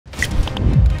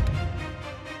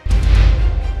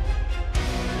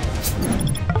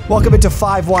Welcome into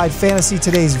 5 Wide Fantasy.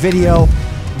 Today's video,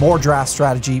 more draft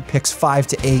strategy, picks 5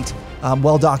 to 8.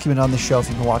 Well documented on the show if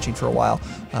you've been watching for a while.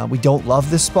 We don't love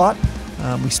this spot.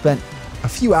 We spent a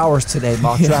few hours today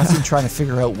mock drafting trying to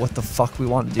figure out what the fuck we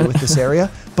want to do with this area.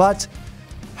 But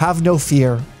have no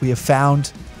fear, we have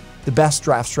found the best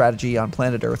draft strategy on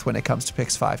planet Earth when it comes to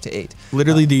picks 5 to 8.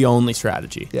 Literally the only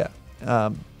strategy. Yeah.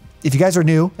 If you guys are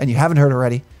new and you haven't heard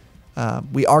already,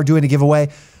 we are doing a giveaway.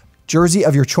 Jersey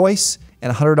of your choice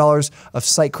and $100 of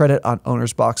site credit on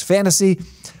OwnersBox Fantasy.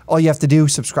 All you have to do,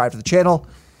 subscribe to the channel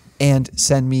and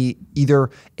send me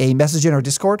either a message in our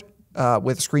Discord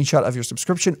with a screenshot of your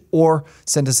subscription, or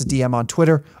send us a DM on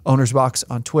Twitter, OwnersBox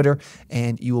on Twitter,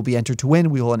 and you will be entered to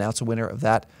win. We will announce a winner of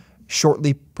that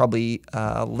shortly, probably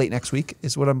late next week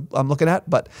is what I'm looking at.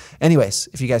 But anyways,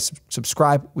 if you guys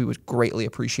subscribe, we would greatly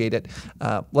appreciate it.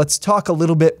 Let's talk a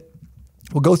little bit.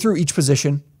 We'll go through each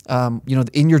position.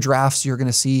 In your drafts, you're going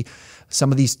to see some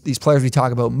of these players we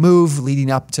talk about move leading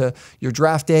up to your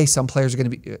draft day. Some players are going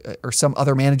to be, or some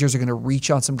other managers are going to reach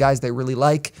on some guys they really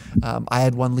like. I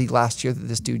had one league last year that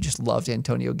this dude just loved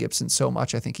Antonio Gibson so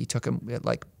much. I think he took him at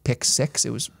like pick 6. It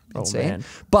was insane. Man.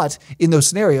 But in those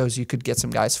scenarios, you could get some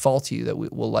guys fall to you that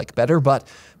will like better. But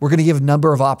we're going to give a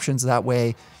number of options. That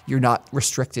way, you're not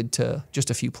restricted to just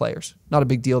a few players. Not a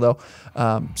big deal though.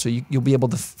 So you'll be able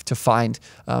to find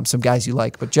some guys you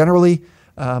like. But generally,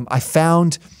 I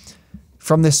found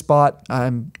from this spot,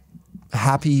 I'm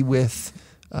happy with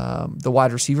the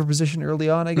wide receiver position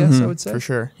early on, I guess I would say. For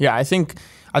sure. Yeah, I think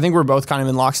we're both kind of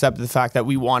in lockstep with the fact that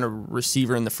we want a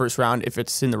receiver in the first round if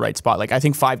it's in the right spot. Like I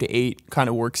think 5 to 8 kind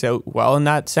of works out well in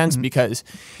that sense because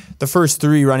the first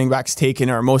 3 running backs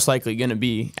taken are most likely going to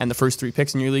be, and the first 3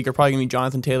 picks in your league are probably going to be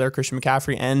Jonathan Taylor, Christian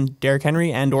McCaffrey, and Derrick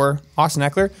Henry and or Austin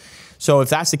Eckler. So if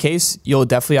that's the case, you'll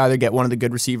definitely either get one of the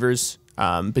good receivers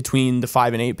between the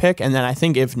 5 and 8 pick. And then I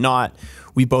think if not,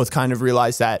 we both kind of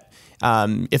realize that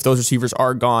if those receivers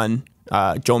are gone,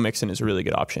 Joe Mixon is a really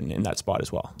good option in that spot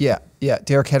as well. Yeah.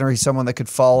 Derrick Henry is someone that could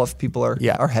fall if people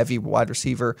are heavy wide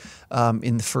receiver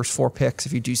in the first 4 picks.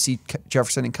 If you do see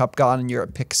Jefferson and Kupp gone and you're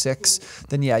at pick 6,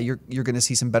 then you're going to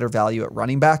see some better value at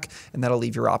running back, and that'll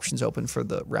leave your options open for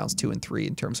the rounds 2 and 3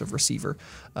 in terms of receiver.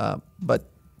 But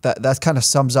that kind of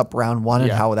sums up round 1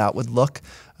 and how that would look.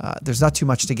 There's not too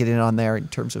much to get in on there in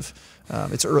terms of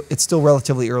it's still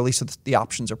relatively early, so the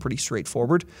options are pretty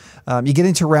straightforward. You get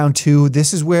into round 2.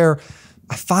 This is where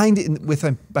I find with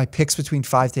my picks between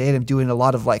 5 to 8, I'm doing a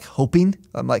lot of like hoping.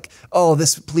 I'm like, oh,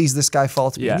 please this guy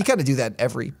fall to me. And you kind of do that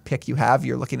every pick you have.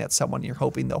 You're looking at someone, you're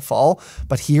hoping they'll fall.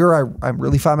 But here I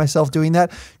really find myself doing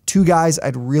that. 2 guys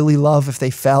I'd really love if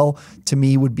they fell to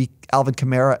me would be Alvin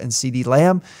Kamara and CeeDee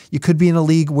Lamb. You could be in a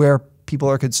league where people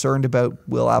are concerned about,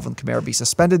 will Alvin Kamara be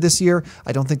suspended this year?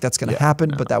 I don't think that's going to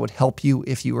happen, but that would help you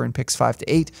if you were in picks 5 to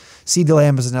 8. CeeDee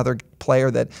Lamb is another player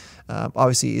that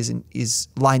obviously is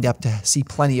lined up to see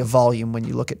plenty of volume when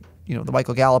you look at the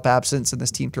Michael Gallup absence and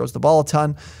this team throws the ball a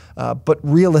ton. But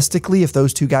realistically, if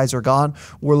those 2 guys are gone,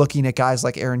 we're looking at guys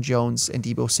like Aaron Jones and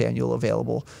Deebo Samuel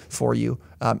available for you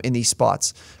in these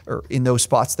spots, or in those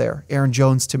spots there. Aaron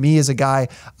Jones, to me, is a guy,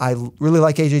 I really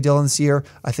like A.J. Dillon this year.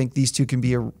 I think these 2 can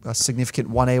be a significant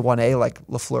 1A, like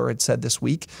LaFleur had said this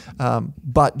week.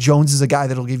 But Jones is a guy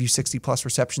that'll give you 60-plus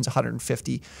receptions,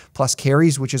 150-plus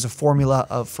carries, which is a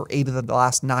formula for 8 of the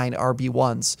last 9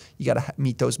 RB1s. You got to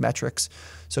meet those metrics.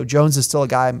 So Jones is still a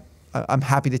guy I'm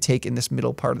happy to take in this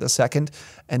middle part of the second.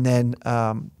 And then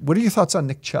what are your thoughts on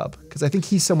Nick Chubb? Because I think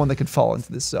he's someone that could fall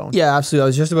into this zone. Yeah, absolutely. I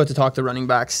was just about to talk to running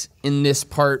backs in this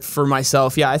part for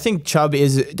myself. Yeah, I think Chubb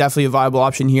is definitely a viable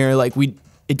option here. Like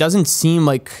it doesn't seem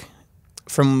like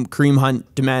from Kareem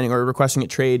Hunt demanding or requesting a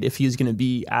trade if he's going to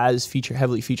be as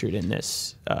heavily featured in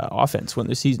this offense when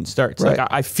the season starts. Right. Like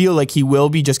I feel like he will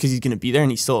be just because he's going to be there and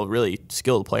he's still a really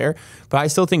skilled player. But I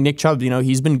still think Nick Chubb,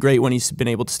 he's been great when he's been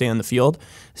able to stay on the field.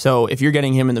 So if you're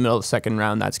getting him in the middle of the second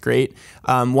round, that's great.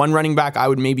 One running back I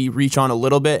would maybe reach on a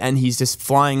little bit, and he's just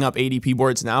flying up ADP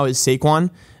boards now, is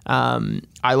Saquon.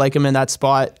 I like him in that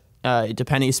spot,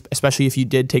 depending, especially if you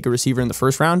did take a receiver in the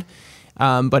first round.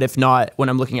 But if not, when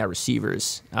I'm looking at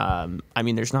receivers,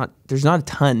 there's not a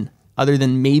ton other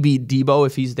than maybe Deebo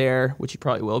if he's there, which he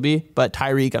probably will be. But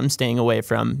Tyreek, I'm staying away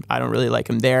from. I don't really like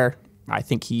him there. I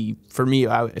think for me,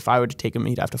 if I were to take him,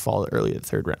 he'd have to fall early in the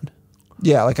 3rd round.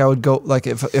 Yeah, like I would go, like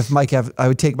if Mike Evans, I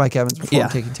would take Mike Evans before I'm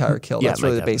taking Tyreek Hill. That's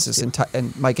really the basis.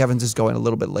 And Mike Evans is going a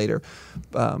little bit later.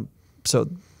 So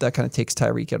that kind of takes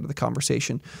Tyreek out of the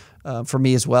conversation for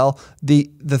me as well. The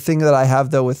thing that I have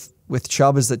though with with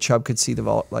Chubb is that Chubb could see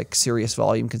the serious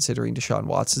volume considering Deshaun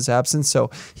Watson's absence.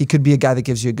 So he could be a guy that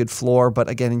gives you a good floor. But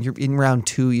again, in round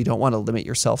 2, you don't want to limit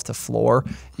yourself to floor.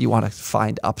 You want to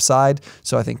find upside.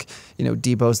 So I think,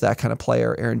 Debo's that kind of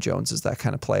player. Aaron Jones is that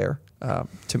kind of player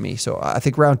to me. So I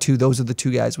think round 2, those are the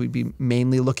 2 guys we'd be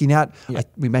mainly looking at. Yeah.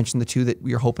 We mentioned the 2 that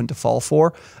you're hoping to fall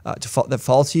for, that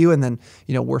fall to you. And then,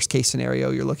 worst case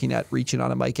scenario, you're looking at reaching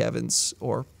on a Mike Evans,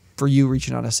 or for you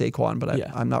reaching on a Saquon, but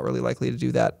I'm not really likely to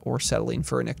do that, or settling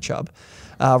for a Nick Chubb.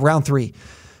 Round 3.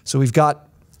 So we've got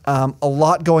a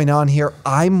lot going on here.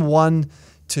 I'm one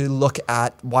to look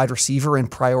at wide receiver and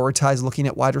prioritize looking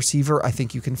at wide receiver. I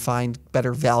think you can find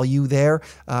better value there,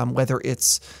 whether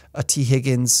it's a T.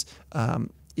 Higgins,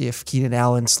 if Keenan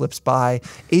Allen slips by.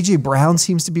 A.J. Brown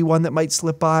seems to be one that might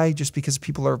slip by just because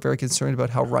people are very concerned about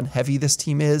how run-heavy this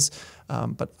team is.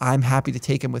 But I'm happy to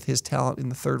take him with his talent in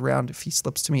the 3rd round if he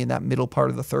slips to me in that middle part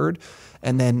of the 3rd.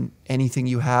 And then anything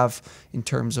you have in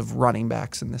terms of running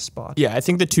backs in this spot. Yeah, I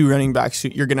think the 2 running backs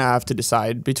you're going to have to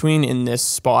decide between in this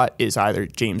spot is either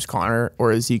James Conner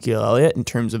or Ezekiel Elliott in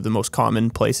terms of the most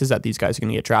common places that these guys are going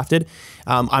to get drafted.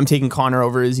 I'm taking Conner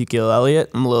over Ezekiel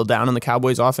Elliott. I'm a little down on the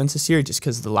Cowboys offense this year just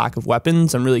because of the lack of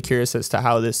weapons. I'm really curious as to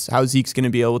how Zeke's going to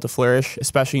be able to flourish,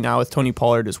 especially now with Tony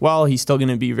Pollard as well. He's still going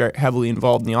to be very heavily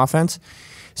involved in the offense.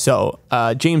 So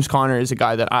James Conner is a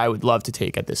guy that I would love to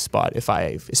take at this spot,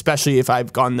 especially if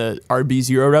I've gone the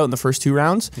RB0 route in the first 2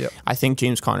 rounds. Yep. I think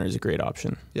James Conner is a great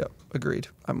option. Yep, agreed.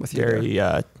 I'm with you.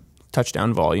 Very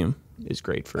touchdown volume is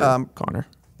great for Conner.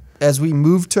 As we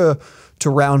move to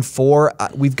round 4,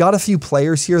 we've got a few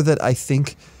players here that I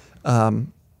think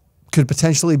could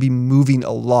potentially be moving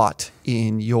a lot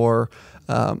in your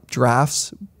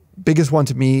drafts. Biggest one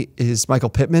to me is Michael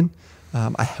Pittman.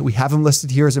 We have him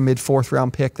listed here as a mid-4th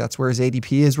round pick. That's where his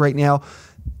ADP is right now.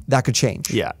 That could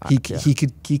change. Yeah, he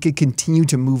could continue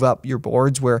to move up your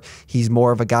boards where he's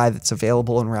more of a guy that's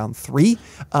available in round 3.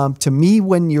 To me,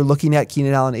 when you're looking at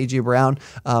Keenan Allen, AJ Brown,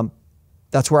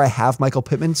 that's where I have Michael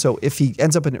Pittman. So if he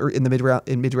ends up in the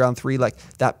mid-round 3,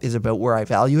 that is about where I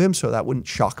value him. So that wouldn't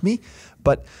shock me.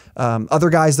 But other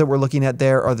guys that we're looking at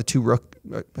there are the 2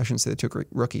 I shouldn't say the 2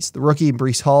 rookies. The rookie,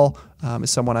 Breece Hall,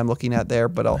 is someone I'm looking at there,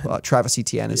 but Travis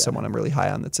Etienne is someone I'm really high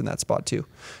on that's in that spot too.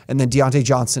 And then Deontay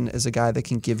Johnson is a guy that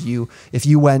can give you, if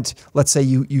you went, let's say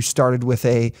you started with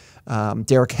a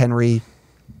Derrick Henry,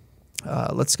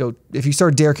 if you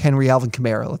start Derrick Henry, Alvin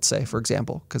Kamara, let's say, for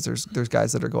example, because there's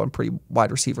guys that are going pretty wide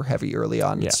receiver heavy early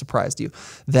on and surprised you,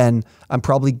 then I'm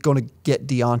probably going to get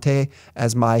Deontay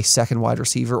as my 2nd wide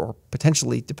receiver, or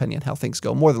potentially, depending on how things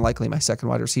go, more than likely my 2nd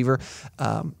wide receiver,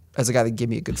 as a guy that can give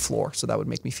me a good floor. So that would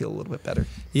make me feel a little bit better.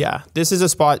 Yeah, this is a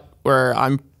spot where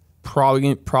I'm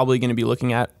probably going to be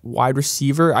looking at wide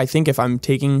receiver. I think if I'm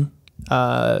taking...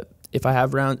 if I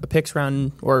have picks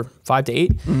round or 5 to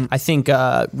 8, I think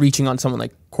reaching on someone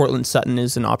like Courtland Sutton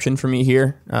is an option for me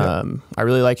here. I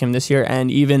really like him this year.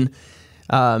 And even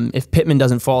if Pittman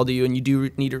doesn't fall to you and you do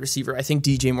need a receiver, I think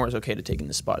DJ Moore is okay to take in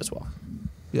this spot as well.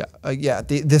 Yeah.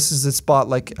 This is a spot,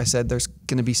 like I said, there's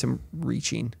going to be some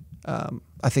reaching.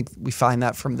 I think we find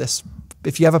that from this.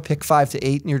 If you have a pick 5 to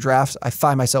 8 in your drafts, I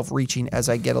find myself reaching as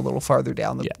I get a little farther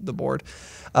down the board.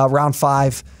 Round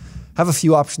 5. Have a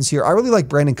few options here. I really like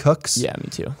Brandon Cooks. Yeah, me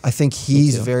too. I think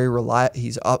he's very reliable.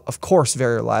 He's, of course,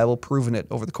 very reliable, proven it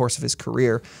over the course of his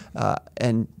career.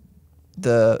 And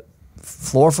the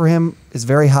floor for him is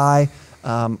very high.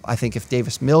 I think if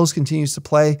Davis Mills continues to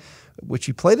play, which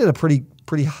he played at a pretty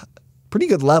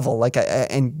good level,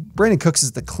 and Brandon Cooks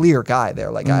is the clear guy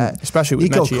there. Especially with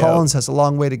Nico Mechie Collins has a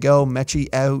long way to go. Mechie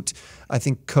out. I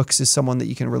think Cooks is someone that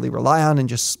you can really rely on and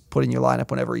just put in your lineup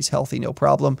whenever he's healthy, no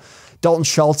problem. Dalton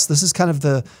Schultz, this is kind of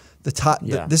the top.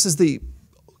 This is the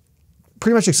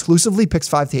pretty much exclusively picks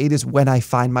 5 to 8 is when I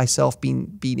find myself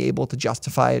being able to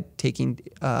justify taking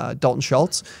Dalton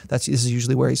Schultz. This is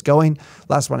usually where he's going.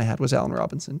 Last one I had was Allen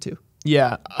Robinson too.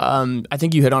 Yeah, I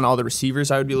think you hit on all the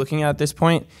receivers I would be looking at this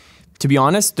point. To be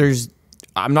honest,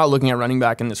 I'm not looking at running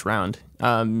back in this round.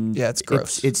 It's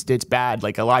gross. It's bad.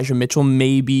 Like Elijah Mitchell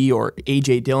maybe, or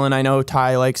A.J. Dillon I know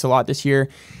Ty likes a lot this year.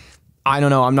 I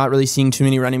don't know. I'm not really seeing too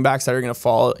many running backs that are going to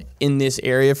fall in this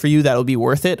area for you that'll be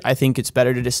worth it. I think it's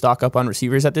better to just stock up on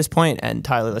receivers at this point, and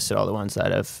Tyler listed all the ones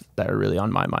that are really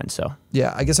on my mind. So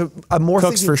yeah, I guess I'm more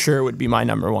Cooks for sure would be my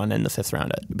number 1 in the 5th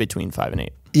round between 5 and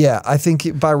 8. Yeah, I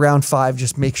think by round 5,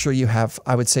 just make sure you have,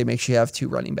 I would say make sure you have 2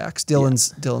 running backs.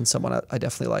 Dylan's someone I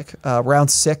definitely like.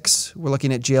 Round 6, we're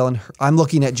looking at I'm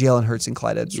looking at Jalen Hurts and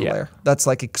Clyde Edwards-Helaire. That's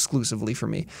like exclusively for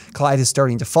me. Clyde is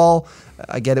starting to fall.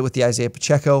 I get it with the Isaiah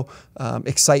Pacheco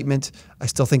excitement. I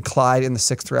still think Clyde in the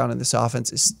 6th round in this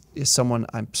offense is someone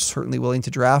I'm certainly willing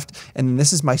to draft. And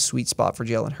this is my sweet spot for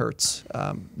Jalen Hurts.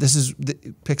 This is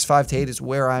picks 5 to 8 is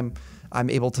where I'm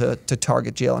able to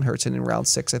target Jalen Hurts, and in round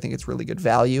 6, I think it's really good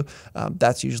value.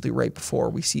 That's usually right before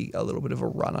we see a little bit of a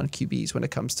run on QBs when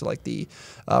it comes to like the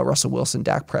Russell Wilson,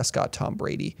 Dak Prescott, Tom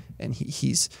Brady, and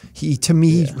he to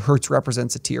me Hurts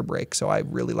represents a tier break, so I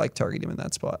really like targeting him in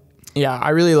that spot. Yeah, I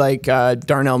really like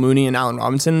Darnell Mooney and Allen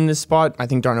Robinson in this spot. I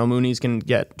think Darnell Mooney's going to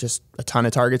get just a ton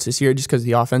of targets this year just because of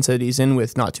the offense that he's in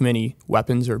with not too many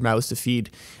weapons or mouths to feed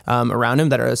around him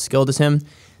that are as skilled as him.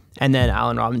 And then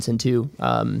Allen Robinson too.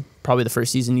 Probably the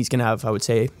first season he's going to have, I would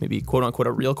say, maybe quote unquote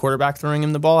a real quarterback throwing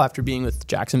him the ball after being with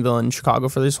Jacksonville and Chicago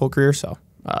for his whole career. So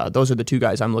those are the 2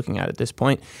 guys I'm looking at this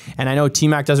point. And I know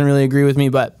T-Mac doesn't really agree with me,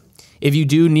 but if you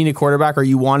do need a quarterback or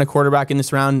you want a quarterback in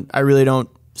this round, I really don't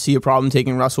see a problem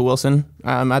taking Russell Wilson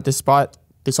at this spot.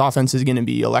 This offense is going to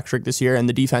be electric this year, and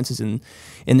the defenses in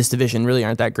this division really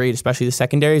aren't that great, especially the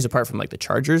secondaries, apart from like the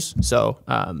Chargers. So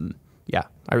yeah,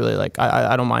 I really like.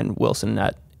 I don't mind Wilson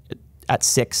at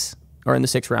 6 or in the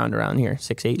 6th round around here,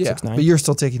 6-8, 6-9. But you're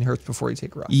still taking Hurts before you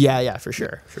take Russ. Yeah, for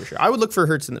sure. I would look for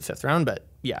Hurts in the 5th round, but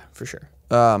yeah, for sure.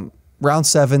 Round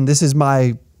 7, this is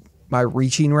my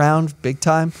reaching round, big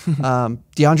time.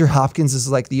 DeAndre Hopkins is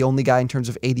like the only guy in terms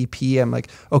of ADP. I'm like,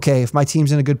 okay, if my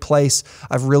team's in a good place,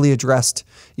 I've really addressed,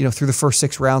 through the first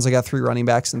 6 rounds, I got 3 running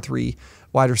backs and 3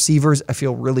 wide receivers. I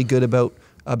feel really good about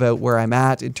where I'm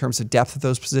at in terms of depth at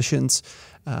those positions.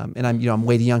 And I'm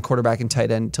waiting on quarterback and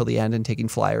tight end until the end and taking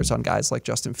flyers on guys like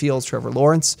Justin Fields, Trevor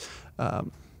Lawrence.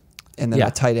 And then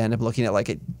at tight end, I'm looking at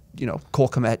Cole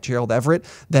Kmet, Gerald Everett.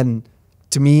 Then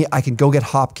to me, I can go get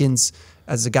Hopkins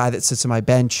as a guy that sits on my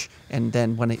bench. And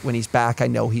then when he's back, I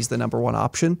know he's the number 1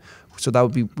 option. So that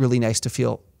would be really nice to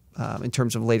feel in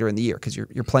terms of later in the year, because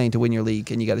you're playing to win your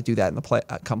league and you got to do that in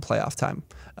the come playoff time.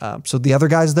 So the other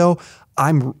guys though,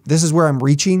 this is where I'm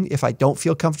reaching if I don't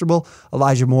feel comfortable.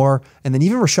 Elijah Moore, and then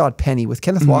even Rashad Penny with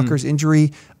Kenneth Walker's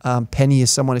injury. Penny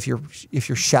is someone, if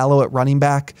you're shallow at running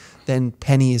back, then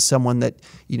Penny is someone that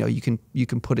you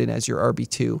can put in as your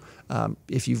RB2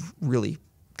 if you've really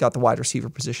got the wide receiver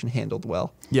position handled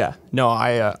well. Yeah, no,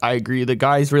 I agree. The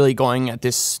guy's really going at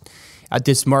this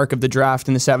mark of the draft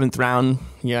in the 7th round.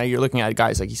 You're looking at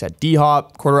guys like you said,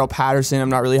 D-Hop, Cordarrelle Patterson. I'm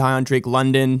not really high on Drake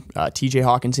London, TJ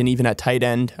Hawkinson, even at tight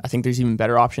end. I think there's even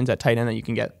better options at tight end that you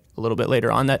can get a little bit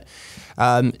later on that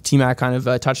T-Mac kind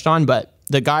of touched on. But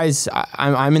the guys,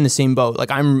 I'm in the same boat.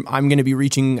 Like I'm going to be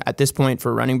reaching at this point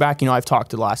for running back. I've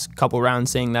talked the last couple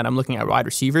rounds saying that I'm looking at wide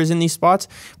receivers in these spots,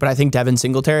 but I think Devin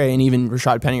Singletary and even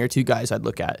Rashad Penny are 2 guys I'd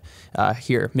look at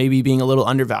here. Maybe being a little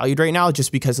undervalued right now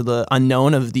just because of the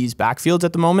unknown of these backfields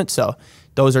at the moment. So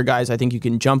those are guys I think you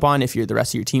can jump on if the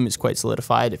rest of your team is quite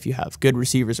solidified. If you have good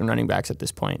receivers and running backs at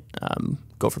this point,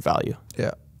 go for value.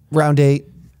 Yeah. Round 8.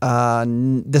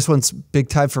 This one's big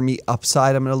time for me.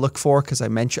 Upside I'm going to look for, because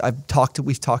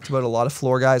we've talked about a lot of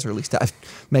floor guys, or at least I've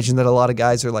mentioned that a lot of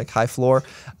guys are like high floor.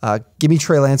 Give me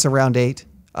Trey Lance in round 8.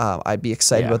 I'd be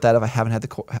excited about that if I haven't had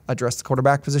to address the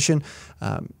quarterback position.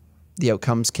 The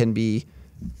outcomes can be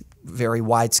very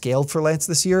wide scaled for Lance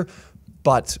this year,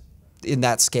 but in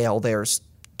that scale, there's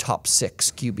top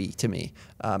 6 QB to me.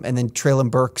 And then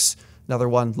Treylon Burks, another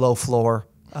one, low floor,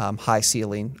 high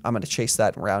ceiling. I'm going to chase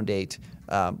that in round 8.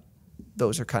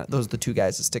 Those are the 2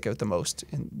 guys that stick out the most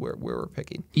in where we're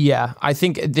picking. Yeah, I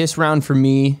think this round for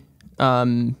me,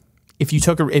 if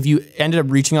you ended up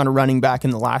reaching on a running back in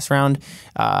the last round,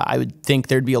 I would think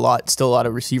there'd be still a lot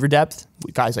of receiver depth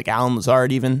with guys like Alan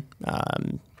Lazard even,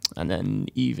 and then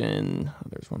even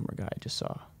there's one more guy I just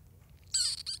saw.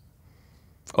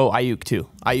 Oh, Ayuk too.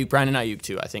 Brandon Ayuk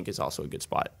too, I think is also a good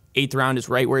spot. 8th round is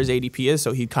right where his ADP is,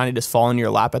 so he'd kind of just fall in your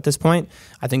lap at this point.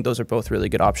 I think those are both really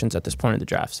good options at this point in the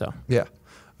draft. So yeah,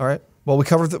 all right. Well, we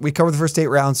covered the first 8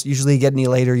 rounds. Usually, you get any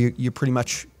later, you're pretty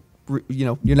much,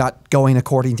 you're not going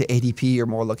according to ADP. You're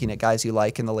more looking at guys you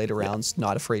like in the later rounds.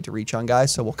 Not afraid to reach on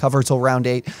guys. So we'll cover till round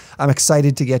 8. I'm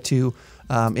excited to get to.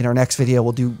 In our next video,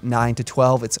 we'll do 9 to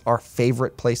 12. It's our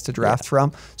favorite place to draft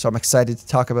from. So I'm excited to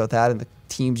talk about that and the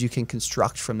teams you can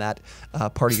construct from that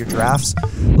part of your drafts.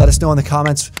 Let us know in the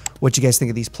comments what you guys think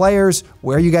of these players,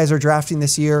 where you guys are drafting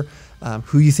this year.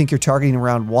 who you think you're targeting in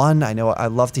round 1. I know I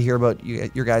love to hear about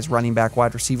your guys' running back,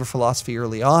 wide receiver philosophy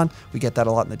early on. We get that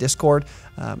a lot in the Discord.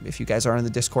 If you guys aren't in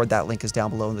the Discord, that link is down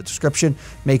below in the description.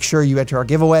 Make sure you enter our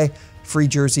giveaway, free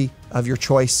jersey of your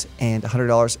choice, and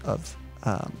 $100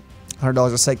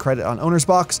 of site credit on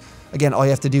OwnersBox. Again, all you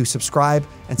have to do is subscribe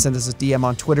and send us a DM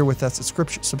on Twitter with that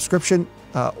subscription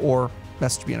or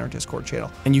message me in our Discord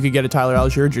channel. And you could get a Tyler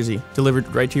Algier jersey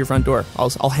delivered right to your front door.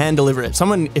 I'll hand deliver it. If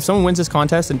someone wins this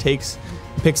contest and picks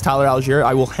Tyler Algier,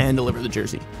 I will hand deliver the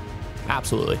jersey.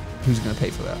 Absolutely. Who's going to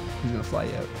pay for that? Who's going to fly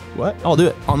you out? What? I'll do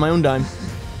it on my own dime.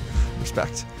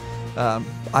 Respect.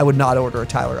 I would not order a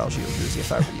Tyler Algier jersey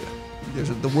if I were you.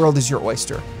 The world is your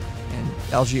oyster, and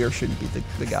Algier shouldn't be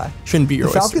the guy. Shouldn't be your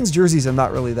oyster. The Falcons jerseys are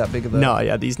not really that big of a... No,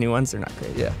 yeah, these new ones, they're not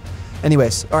great. Yeah.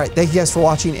 Anyways, all right. Thank you guys for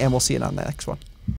watching, and we'll see you on the next one.